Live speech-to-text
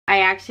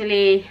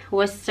actually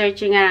was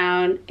searching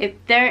around if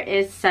there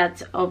is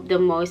such of the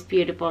most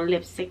beautiful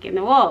lipstick in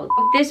the world.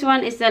 This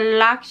one is a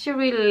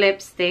luxury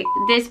lipstick.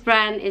 This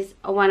brand is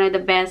one of the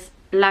best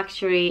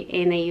luxury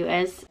in the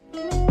US.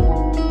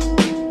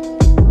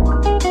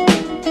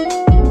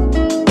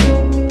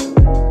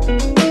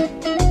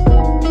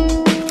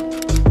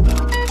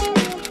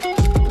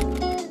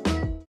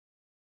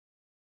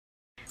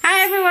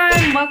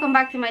 Welcome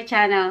back to my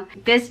channel.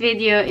 This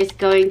video is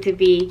going to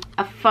be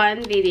a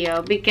fun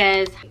video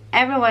because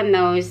everyone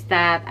knows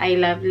that I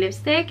love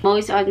lipstick.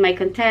 Most of my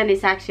content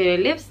is actually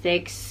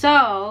lipstick.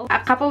 So a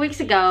couple weeks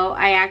ago,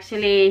 I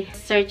actually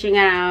searching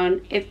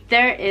around if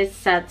there is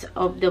such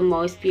of the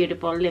most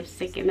beautiful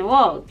lipstick in the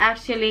world.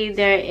 Actually,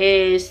 there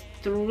is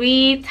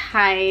 3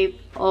 types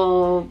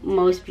of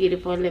most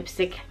beautiful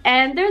lipstick,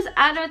 and there's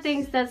other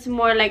things that's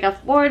more like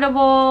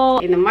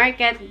affordable in the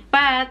market,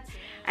 but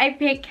I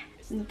pick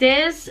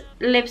this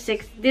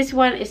lipstick. This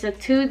one is a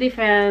 2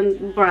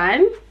 different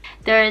brand.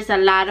 There is a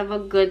lot of a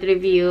good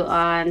review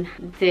on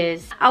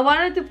this. I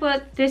wanted to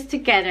put this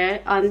together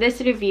on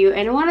this review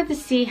and I wanted to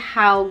see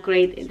how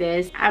great it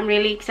is. I'm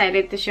really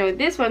excited to show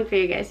this one for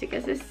you guys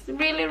because it's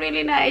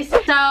really nice.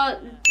 So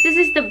this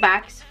is the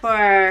box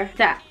for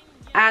the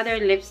other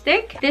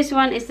lipstick. This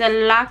one is a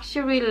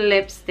luxury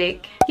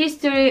lipstick.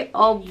 History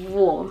of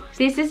Whoo.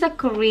 This is a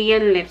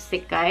Korean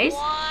lipstick, guys.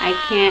 I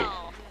can't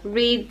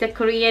read the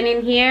Korean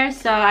in here,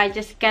 so I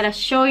just gotta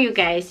show you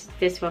guys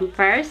this one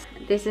first.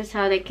 This is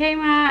how they came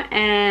out,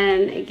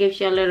 and it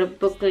gives you a little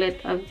booklet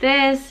of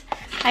this.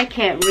 I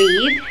can't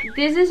read.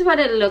 This is what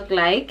it looked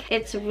like.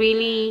 It's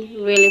really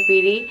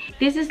pretty.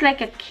 This is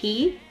like a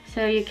key,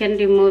 so you can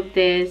remove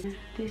this.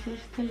 This is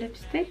the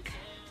lipstick.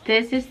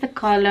 This is the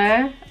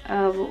color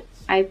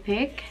I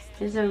pick.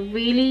 It's a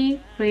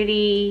really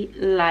pretty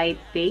light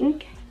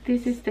pink.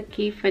 This is the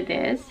key for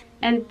this.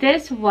 And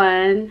this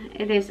one,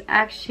 it is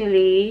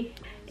actually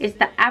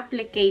the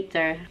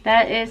applicator.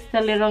 That is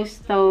the little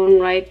stone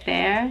right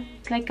there.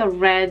 It's like a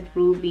red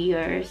ruby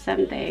or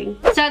something.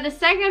 So the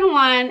second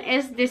one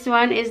is this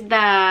one is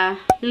the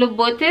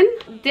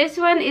Louboutin. This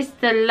one is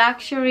the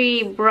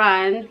luxury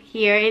brand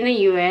here in the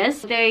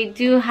US. They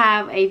do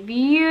have a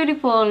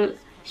beautiful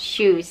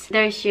shoes.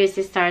 Their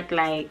shoes start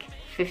like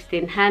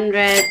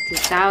 1500,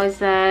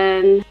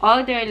 2000.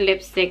 All their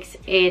lipsticks,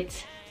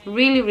 it's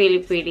really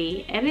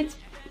pretty and it's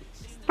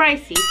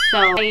pricey, so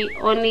I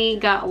only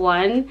got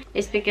one.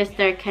 It's because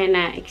they're kind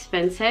of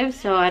expensive,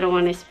 so I don't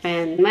want to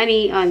spend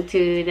money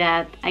onto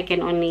that. I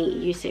can only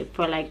use it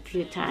for like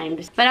few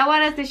times. But I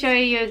wanted to show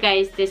you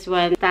guys this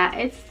one. That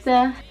it's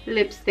the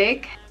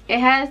lipstick. It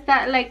has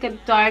that like a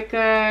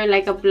darker,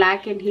 like a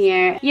black in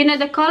here. You know,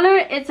 the color,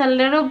 it's a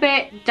little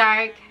bit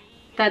dark.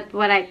 That's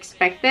what I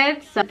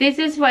expected. So this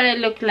is what it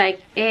looked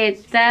like.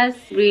 It does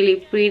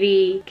really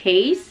pretty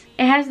case.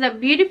 It has the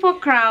beautiful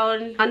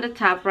crown on the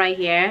top right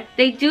here.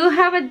 They do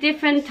have a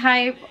different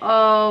type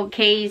of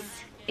case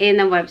in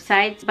the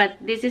website, but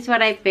this is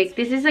what I picked.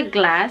 This is a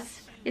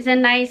glass. It's a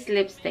nice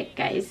lipstick,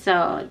 guys.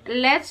 So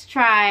let's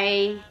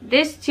try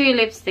these 2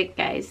 lipstick,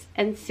 guys,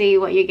 and see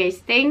what you guys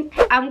think.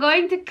 I'm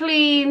going to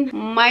clean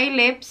my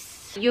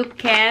lips. You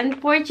can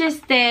purchase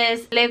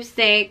this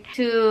lipstick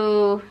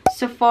to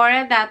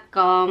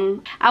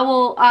Sephora.com. I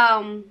will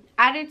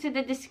add it to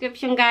the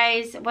description,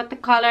 guys, what the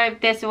color of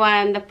this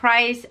one, the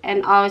price,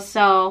 and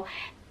also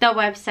the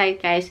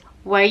website, guys,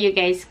 where you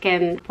guys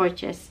can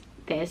purchase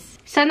this.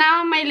 So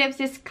now my lips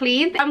is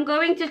cleaned. I'm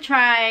going to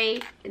try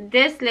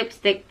this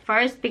lipstick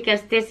first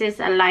because this is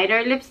a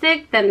lighter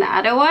lipstick than the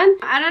other one.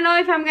 I don't know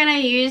if I'm gonna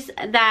use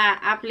the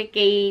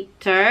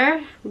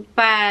applicator,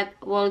 but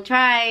we'll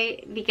try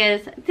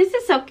because this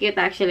is so cute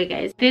actually,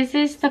 guys. This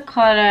is the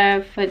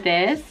color for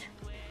this.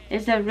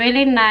 It's a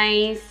really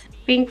nice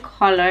pink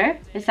color.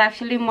 It's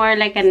actually more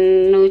like a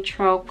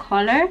neutral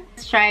color.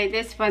 Let's try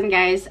this one,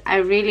 guys.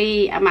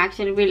 I'm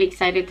actually really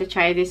excited to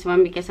try this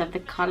one because of the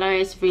color.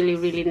 It's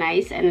really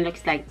nice and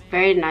looks like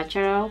very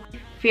natural.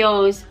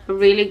 Feels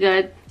really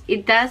good.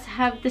 It does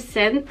have the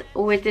scent,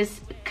 which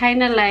is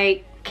kind of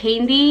like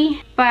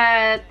candy,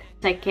 but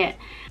I can't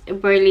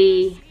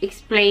barely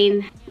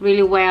explain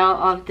really well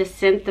of the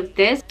scent of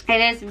this. It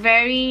is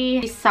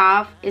very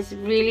soft. It's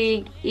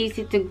really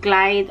easy to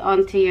glide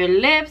onto your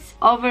lips.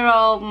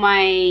 Overall,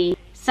 my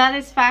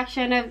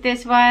satisfaction of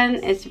this one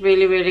is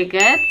really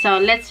good. So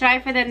let's try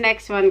for the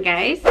next one,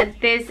 guys.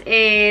 This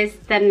is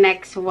the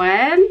next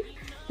one.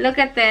 Look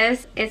at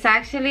this. It's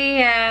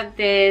actually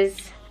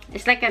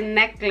it's like a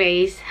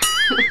necklace.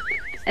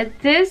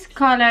 This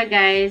color,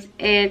 guys,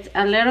 it's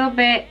a little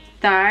bit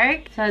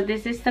dark. So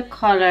this is the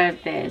color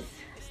of this.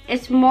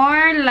 It's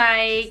more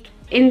like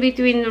in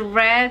between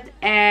red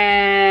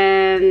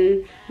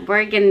and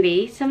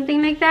burgundy,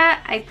 something like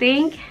that. I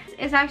think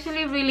it's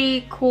actually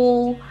really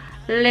cool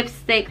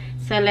lipstick.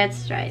 So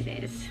let's try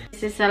this.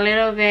 This is a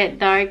little bit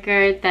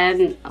darker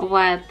than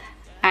what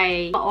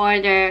I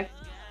ordered.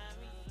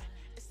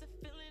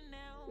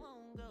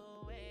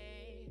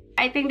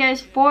 I think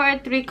there's 4 or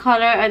 3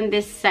 color on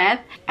this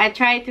set. I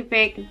tried to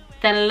pick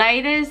the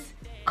lightest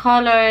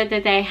color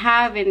that I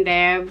have in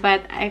there,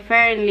 but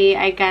apparently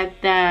I got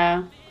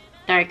the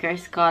darker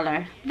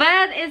color,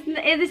 but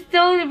it is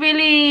still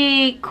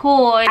really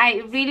cool.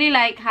 I really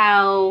like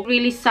how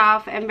really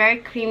soft and very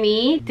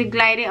creamy to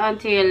glide it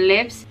onto your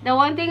lips. The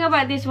one thing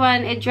about this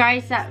one, it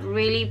dries up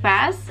really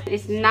fast.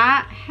 It's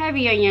not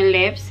heavy on your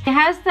lips. It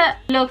has the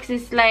looks,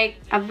 it's like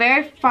a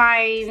very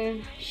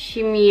fine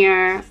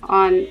shimmer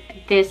on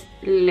this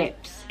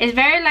lips. It's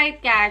very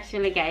light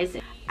actually, guys.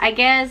 I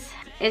guess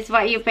it's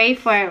what you pay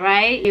for it,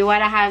 right? You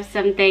want to have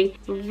something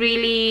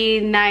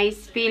really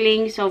nice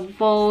feelings of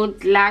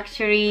bold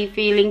luxury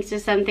feelings or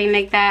something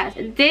like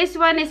that. This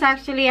one is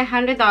actually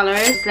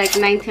 $100, like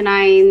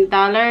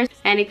 $99,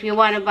 and if you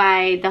want to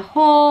buy the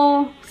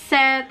whole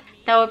set,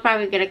 that would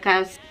probably gonna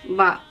cost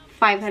about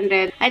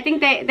 $500. I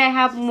think they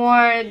have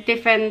more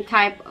different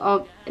type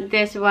of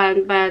this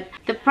one, but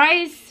the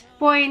price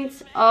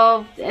points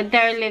of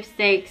their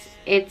lipsticks,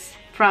 it's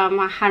from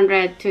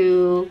 100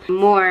 to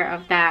more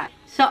of that.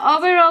 So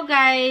overall,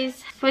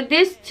 guys, for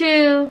these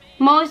two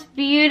most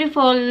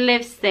beautiful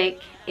lipstick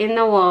in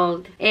the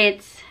world,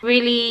 it's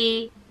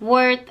really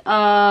worth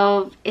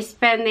of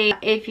spending.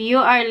 If you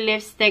are a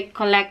lipstick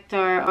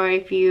collector, or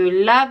if you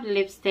love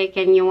lipstick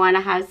and you want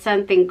to have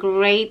something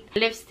great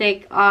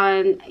lipstick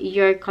on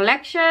your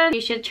collection,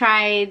 you should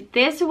try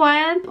this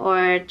one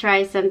or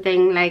try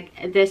something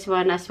like this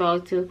one as well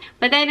too.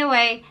 But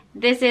anyway,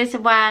 this is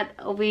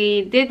what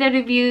we did the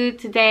review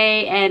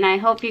today, and I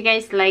hope you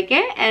guys like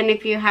it. And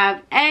if you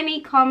have any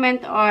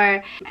comment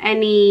or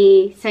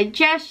any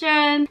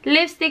suggestion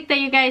lipstick that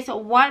you guys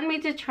want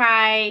me to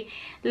try,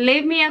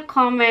 leave me a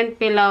comment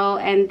below,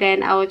 and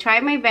then I will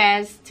try my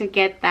best to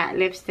get that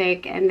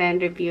lipstick and then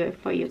review it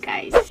for you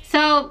guys.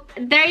 So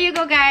there you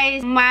go,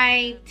 guys,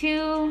 my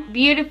two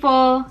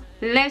beautiful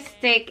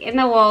lipstick in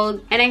the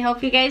world, and I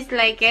hope you guys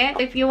like it.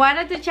 If you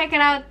wanted to check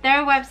it out,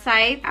 their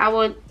website, I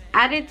will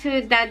add it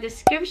to the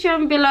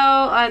description below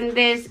on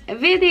this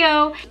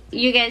video.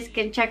 You guys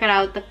can check it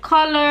out, the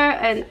color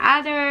and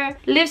other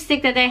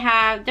lipstick that they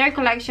have, their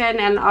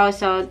collection, and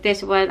also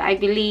this one. I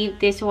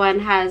believe this one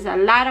has a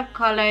lot of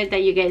color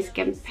that you guys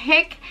can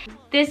pick.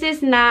 This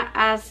is not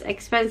as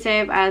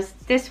expensive as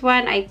this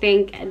one. I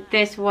think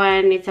this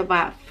one is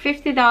about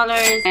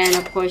 $50, and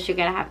of course you're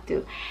gonna have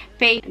to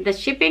pay the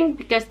shipping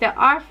because they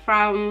are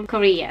from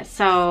Korea.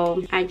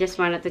 So I just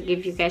wanted to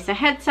give you guys a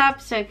heads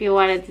up, so if you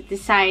wanted to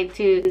decide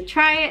to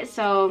try it,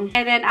 so,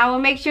 and then I will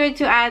make sure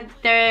to add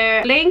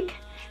their link.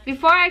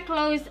 Before I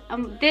close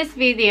this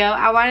video,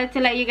 I wanted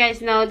to let you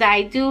guys know that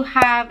I do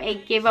have a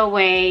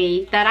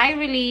giveaway that I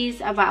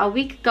released about a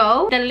week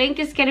ago. The link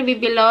is going to be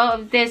below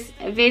of this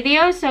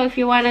video, so if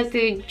you wanted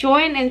to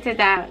join into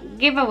that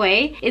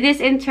giveaway, it is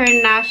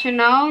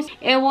international.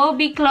 It will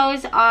be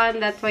closed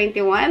on the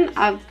 21st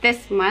of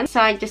this month,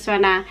 so I just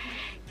want to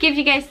give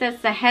you guys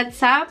that's a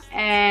heads up.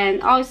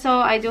 And also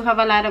I do have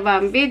a lot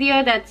of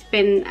video that's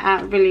been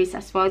released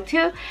as well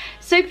too.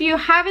 So if you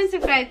haven't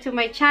subscribed to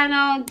my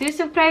channel, do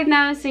subscribe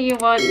now so you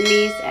won't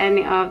miss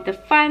any of the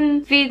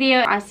fun video.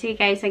 I'll see you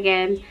guys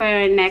again for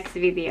our next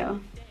video.